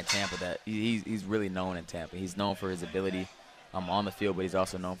big guy in Tampa that he's really known in Tampa. He's known for his ability on the field, but he's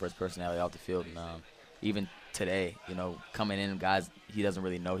also known for his personality off the field. And even today, you know, coming in, guys he doesn't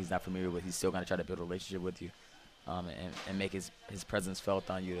really know, he's not familiar with, he's still going to try to build a relationship with you and make his presence felt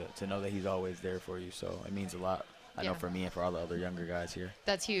on you to know that he's always there for you. So it means a lot. I know for me and for all the other younger guys here.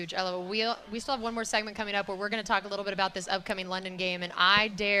 That's huge. I love it. We still have one more segment coming up where we're going to talk a little bit about this upcoming London game, and I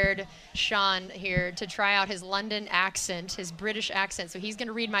dared Sean here to try out his London accent, his British accent. So he's going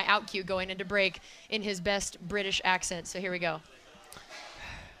to read my out cue going into break in his best British accent. So here we go.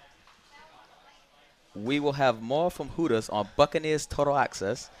 We will have more from Hooters on Buccaneers Total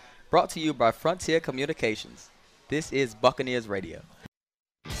Access, brought to you by Frontier Communications. This is Buccaneers Radio.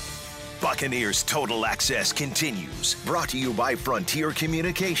 Buccaneers Total Access continues. Brought to you by Frontier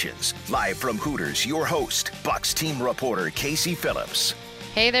Communications. Live from Hooters, your host, Bucs team reporter Casey Phillips.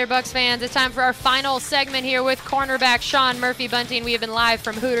 Hey there, Bucs fans. It's time for our final segment here with cornerback Sean Murphy-Bunting. We have been live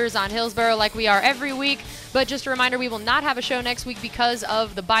from Hooters on Hillsborough like we are every week. But just a reminder, we will not have a show next week because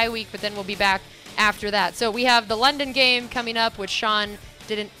of the bye week, but then we'll be back after that. So we have the London game coming up, which Sean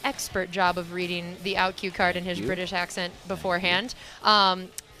did an expert job of reading the out cue card in his British accent beforehand.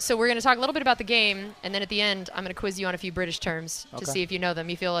 So we're going to talk a little bit about the game, and then at the end, I'm going to quiz you on a few British terms to see if you know them.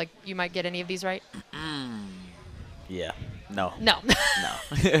 You feel like you might get any of these right? Yeah. No. No.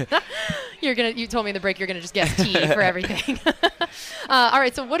 No. You told me in the break you're going to just guess T for everything. All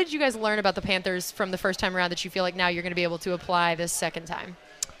right, so what did you guys learn about the Panthers from the first time around that you feel like now you're going to be able to apply this second time?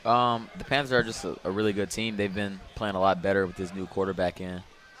 The Panthers are just a really good team. They've been playing a lot better with this new quarterback in.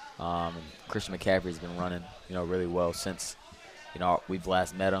 And Christian McCaffrey's been running, really well since we've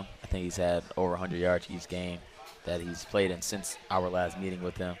last met him. I think he's had over 100 yards each game that he's played in since our last meeting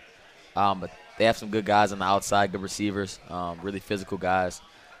with him. But they have some good guys on the outside, good receivers, really physical guys.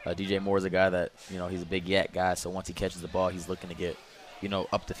 DJ Moore is a guy that, he's a big yak guy, so once he catches the ball, he's looking to get,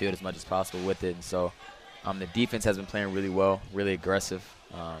 up the field as much as possible with it. And so the defense has been playing really well, really aggressive,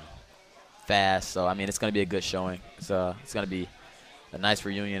 fast. So, I mean, it's going to be a good showing. It's going to be a nice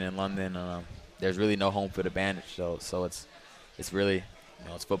reunion in London. There's really no home field advantage, so it's really,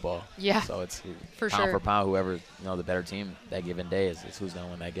 it's football. Yeah. So it's for pound sure. for pound, whoever, the better team that given day is who's going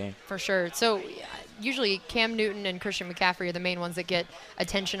to win that game. For sure. So usually Cam Newton and Christian McCaffrey are the main ones that get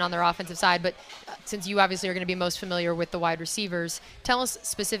attention on their offensive side. But since you obviously are going to be most familiar with the wide receivers, tell us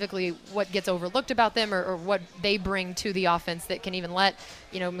specifically what gets overlooked about them or what they bring to the offense that can even let,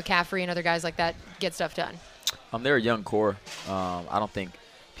 McCaffrey and other guys like that get stuff done. They're a young core. I don't think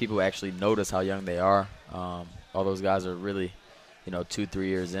people actually notice how young they are. All those guys are really, 2-3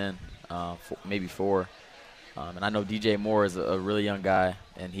 years in, maybe 4. And I know DJ Moore is a really young guy,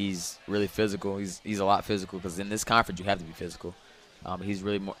 and he's really physical. He's a lot physical because in this conference you have to be physical. He's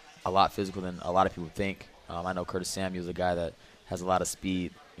really a lot physical than a lot of people think. I know Curtis Samuel's a guy that has a lot of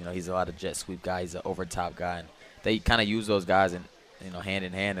speed. He's a lot of jet sweep guy. He's an over-top guy. And they kind of use those guys in, hand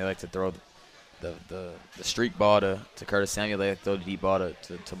in hand. They like to throw the streak ball to Curtis Samuel. They like to throw the deep ball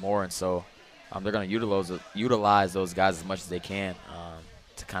to Moore. And so they're going to utilize those guys as much as they can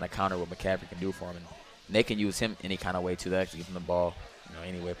to kind of counter what McCaffrey can do for them. And they can use him any kind of way, too. They like to give him the ball,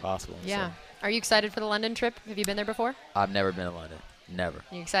 any way possible. Yeah. So, are you excited for the London trip? Have you been there before? I've never been to London. Never.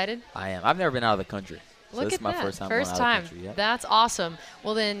 You excited? I am. I've never been out of the country. So Look this at is my that. first time First going out time. of the country. Yep. That's awesome.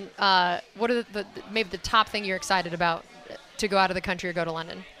 Well, then, what are maybe the top thing you're excited about to go out of the country or go to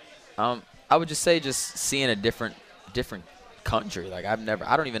London? I would just say just seeing a different country. Like I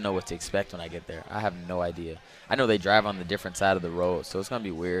don't even know what to expect when I get there. I have no idea. I know they drive on the different side of the road, so it's gonna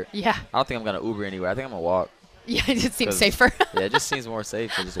be weird. Yeah. I don't think I'm gonna Uber anywhere. I think I'm gonna walk. Yeah, it seems 'Cause- safer. Yeah, it just seems more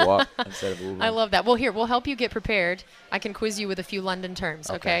safe to just walk instead of Uber. I love that. Well, here, we'll help you get prepared. I can quiz you with a few London terms,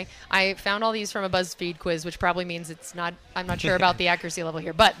 okay? I found all these from a BuzzFeed quiz, which probably means it's not, I'm not sure about the accuracy level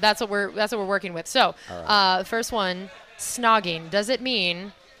here, but that's what we're working with. So, first one, snogging. Does it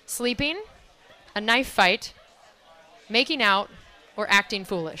mean sleeping, a knife fight, making out, or acting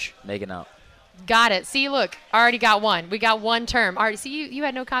foolish? Making out. Got it. See, look, already got one. We got one term. All right, see, you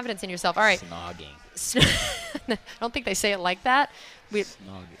had no confidence in yourself. All right. Snogging. I don't think they say it like that.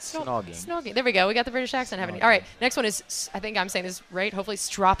 Snogging. Snogging. There we go. We got the British accent happening. All right. Next one is, I think I'm saying this right, hopefully,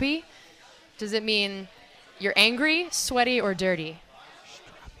 stroppy. Does it mean you're angry, sweaty, or dirty?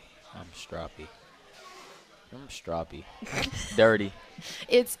 I'm stroppy. Dirty.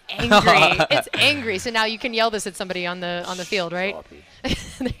 It's angry. It's angry. So now you can yell this at somebody on the field, right?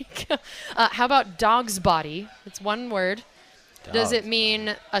 There you go. How about dog's body? It's one word. Does it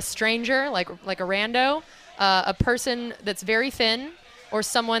mean a stranger, like a rando, a person that's very thin, or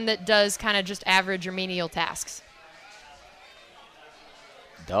someone that does kind of just average or menial tasks?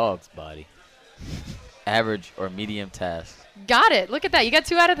 Dog's body. Average or medium task. Got it. Look at that. You got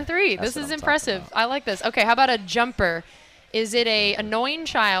 2 out of the 3. That's This what is I'm impressive. talking I like this. Okay, how about a jumper? Is it a annoying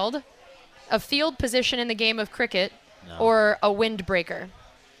child, a field position in the game of cricket, No. or a windbreaker?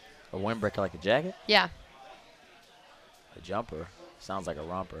 A windbreaker like a jacket? Yeah. A jumper. Sounds like a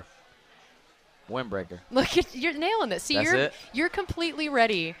romper. Windbreaker. Look, you're nailing this. See, That's you're completely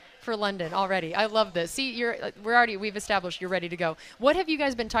ready for London already. I love this. See, we've established you're ready to go. What have you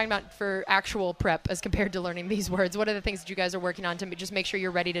guys been talking about for actual prep as compared to learning these words? What are the things that you guys are working on to just make sure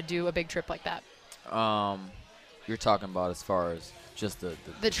you're ready to do a big trip like that? You're talking about as far as just the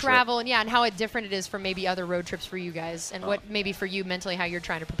travel and and how different it is from maybe other road trips for you guys, and what maybe for you mentally how you're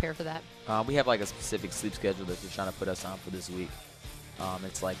trying to prepare for that. We have like a specific sleep schedule that we're trying to put us on for this week.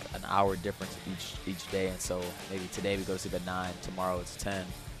 It's like an hour difference each day, and so maybe today we go to sleep at 9, tomorrow it's 10,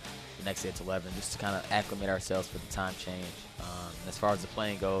 the next day it's 11, just to kind of acclimate ourselves for the time change. As far as the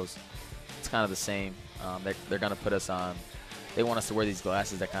plane goes, it's kind of the same. They're going to put us on. They want us to wear these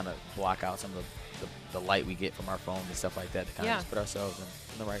glasses that kind of block out some of the light we get from our phones and stuff like that to kind of just put ourselves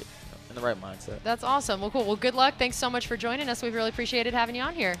in the right mindset. That's awesome. Well, cool. Well, good luck. Thanks so much for joining us. We've really appreciated having you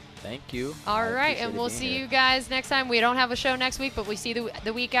on here. Thank you. All right, and we'll see you guys next time. We don't have a show next week, but we see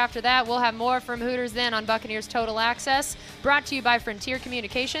the week after that. We'll have more from Hooters then on Buccaneers Total Access, brought to you by Frontier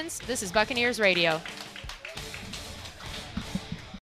Communications. This is Buccaneers Radio.